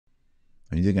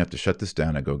I'm either gonna have to shut this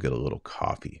down and go get a little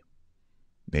coffee.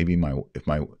 Maybe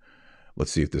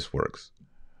let's see if this works.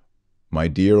 My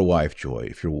dear wife, Joy,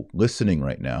 if you're listening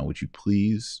right now, would you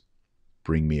please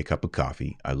bring me a cup of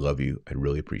coffee? I love you. I'd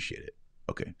really appreciate it.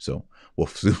 Okay, so we'll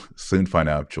soon find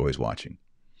out if Joy's watching.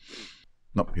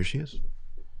 No, here she is.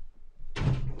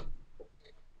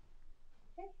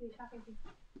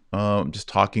 Just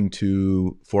talking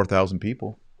to 4,000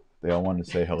 people. They all wanted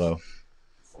to say hello.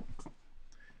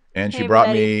 And she brought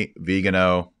me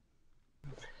Vegano.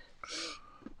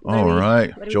 All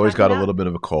right. Joey's got a little bit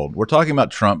of a cold. We're talking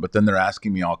about Trump, but then they're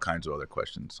asking me all kinds of other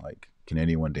questions, like, can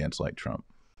anyone dance like Trump?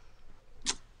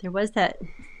 There was that.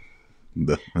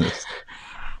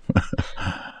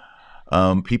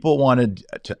 People wanted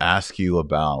to ask you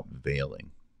about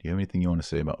veiling. Do you have anything you want to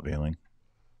say about veiling?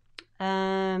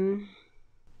 I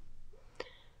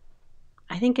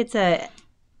think it's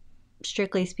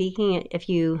strictly speaking, if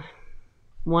you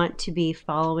want to be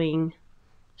following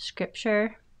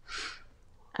scripture,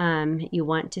 you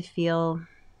want to feel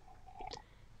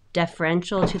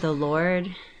deferential to the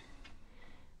Lord,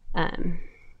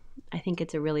 I think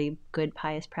it's a really good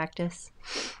pious practice.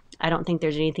 I don't think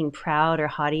there's anything proud or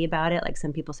haughty about it. Like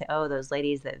some people say, oh, those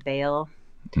ladies that veil.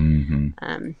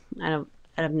 Mm-hmm.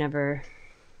 I've never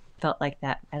felt like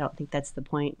that. I don't think that's the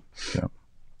point. Yeah.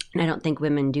 And I don't think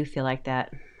women do feel like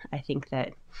that. I think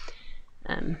that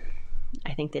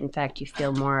in fact you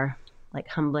feel more like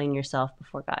humbling yourself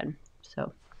before God.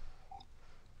 So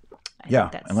yeah,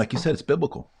 and like you said, it's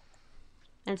biblical.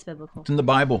 It's biblical. It's in the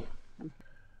Bible.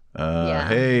 Yeah.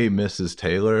 Hey, Mrs.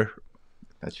 Taylor.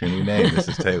 That's your new name,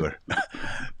 Mrs. Taylor.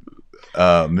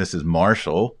 Mrs.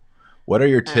 Marshall. What are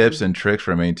your tips and tricks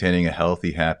for maintaining a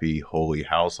healthy, happy, holy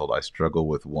household? I struggle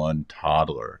with one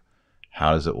toddler.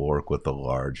 How does it work with a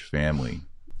large family?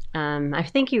 I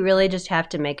think you really just have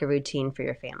to make a routine for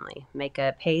your family. Make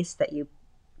a pace that you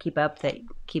keep up that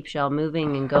keeps y'all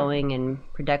moving and going and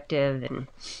productive. And,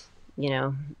 you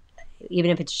know, even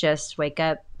if it's just wake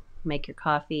up, make your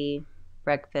coffee,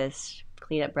 breakfast,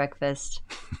 clean up breakfast.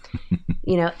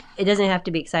 You know, it doesn't have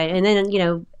to be exciting. And then, you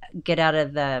know, get out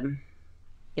of the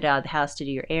house to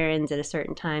do your errands at a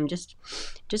certain time. Just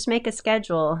make a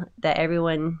schedule that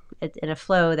everyone in a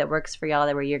flow that works for y'all,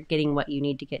 that where you're getting what you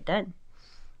need to get done.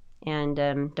 And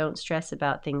don't stress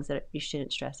about things that you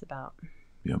shouldn't stress about.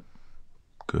 Yep.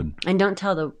 Good. And don't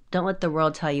let the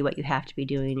world tell you what you have to be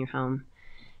doing in your home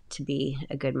to be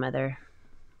a good mother.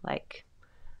 Like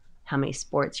how many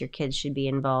sports your kids should be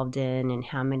involved in and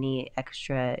how many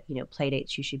extra, you know, play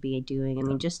dates you should be doing. I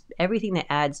mean, just everything that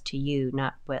adds to you,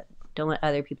 don't let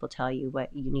other people tell you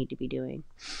what you need to be doing.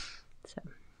 So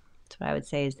that's what I would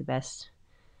say is the best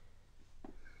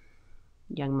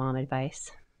young mom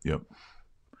advice. Yep.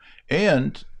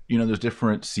 And, you know, there's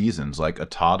different seasons, like a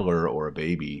toddler or a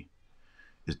baby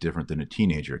is different than a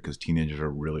teenager because teenagers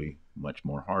are really much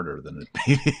more harder than a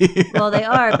baby. Well, they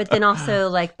are, but then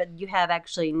also but you have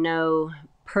actually no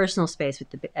personal space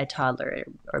with a toddler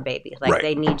or baby. Like right.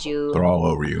 They need you. They're all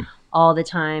over you all the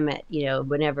time at, you know,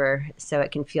 whenever. So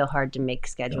it can feel hard to make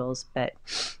schedules, yep.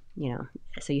 But, you know,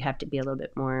 so you have to be a little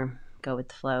bit more go with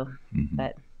the flow. Mm-hmm.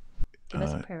 But give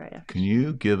us a prayer right now. Can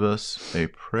you give us a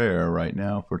prayer right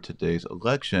now for today's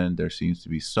election? There seems to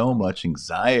be so much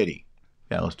anxiety.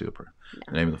 Yeah, let's do a prayer. No.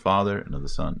 In the name of the Father, and of the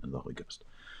Son, and of the Holy Ghost.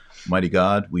 Mighty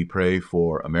God, we pray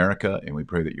for America, and we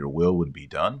pray that your will would be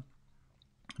done.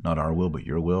 Not our will, but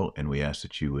your will. And we ask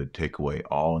that you would take away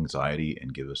all anxiety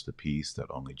and give us the peace that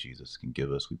only Jesus can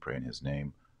give us. We pray in his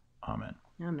name. Amen.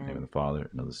 Amen. In the name of the Father,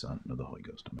 and of the Son, and of the Holy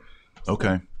Ghost. Amen.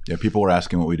 Okay. Yeah, people were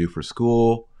asking what we do for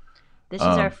school. This is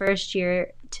our first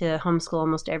year to homeschool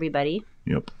almost everybody.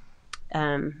 Yep.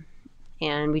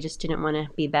 And we just didn't want to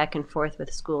be back and forth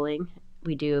with schooling.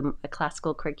 We do a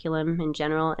classical curriculum in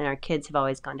general, and our kids have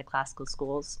always gone to classical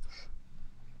schools.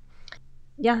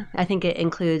 Yeah, I think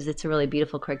it's a really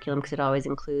beautiful curriculum because it always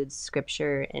includes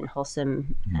scripture and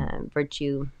wholesome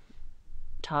virtue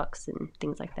talks and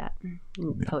things like that,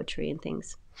 and poetry and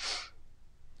things.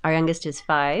 Our youngest is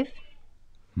 5.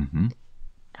 Mm-hmm.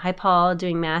 Hi, Paul,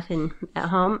 doing math at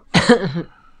home.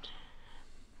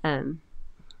 Bunch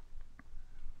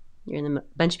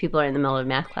of people are in the middle of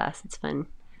math class. It's fun.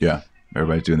 Yeah,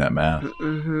 everybody's doing that math.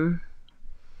 Mm-hmm.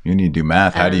 You need to do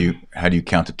math. How do you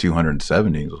count to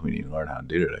 270? Is what we need to learn how to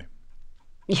do today.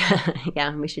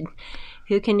 Yeah, we should.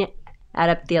 Who can add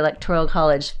up the Electoral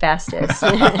College fastest?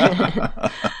 Okay.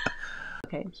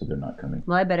 So they're not coming.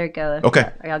 Well, I better go. Okay.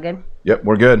 Are y'all good? Yep,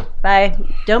 we're good. Bye.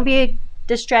 Don't be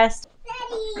distressed.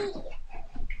 Daddy.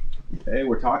 Hey,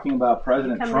 we're talking about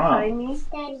President Come Trump. Behind me.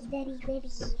 Daddy.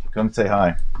 Come say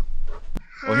hi.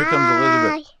 Well, here comes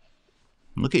Elizabeth.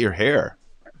 Look at your hair.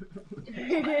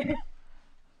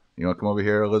 You want to come over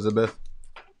here, Elizabeth?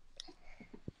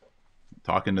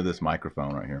 Talking to this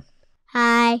microphone right here.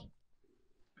 Hi. Are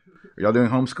y'all doing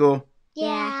homeschool?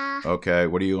 Yeah. Okay,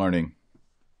 what are you learning?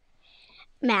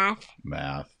 Math.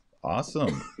 Math.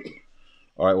 Awesome.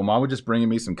 All right, well, Mom was just bringing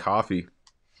me some coffee.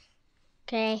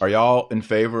 Okay. Are y'all in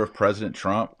favor of President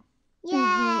Trump?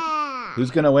 Yeah.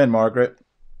 Who's going to win, Margaret?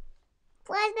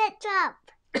 President Trump.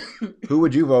 Who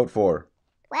would you vote for?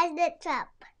 President Trump.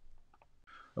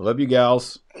 I love you,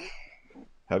 gals.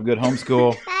 Have a good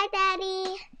homeschool. Bye,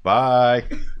 Daddy. Bye.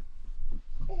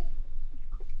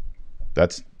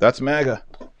 That's MAGA.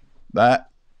 That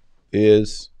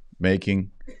is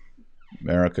making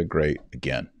America great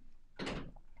again.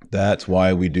 That's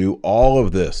why we do all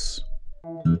of this.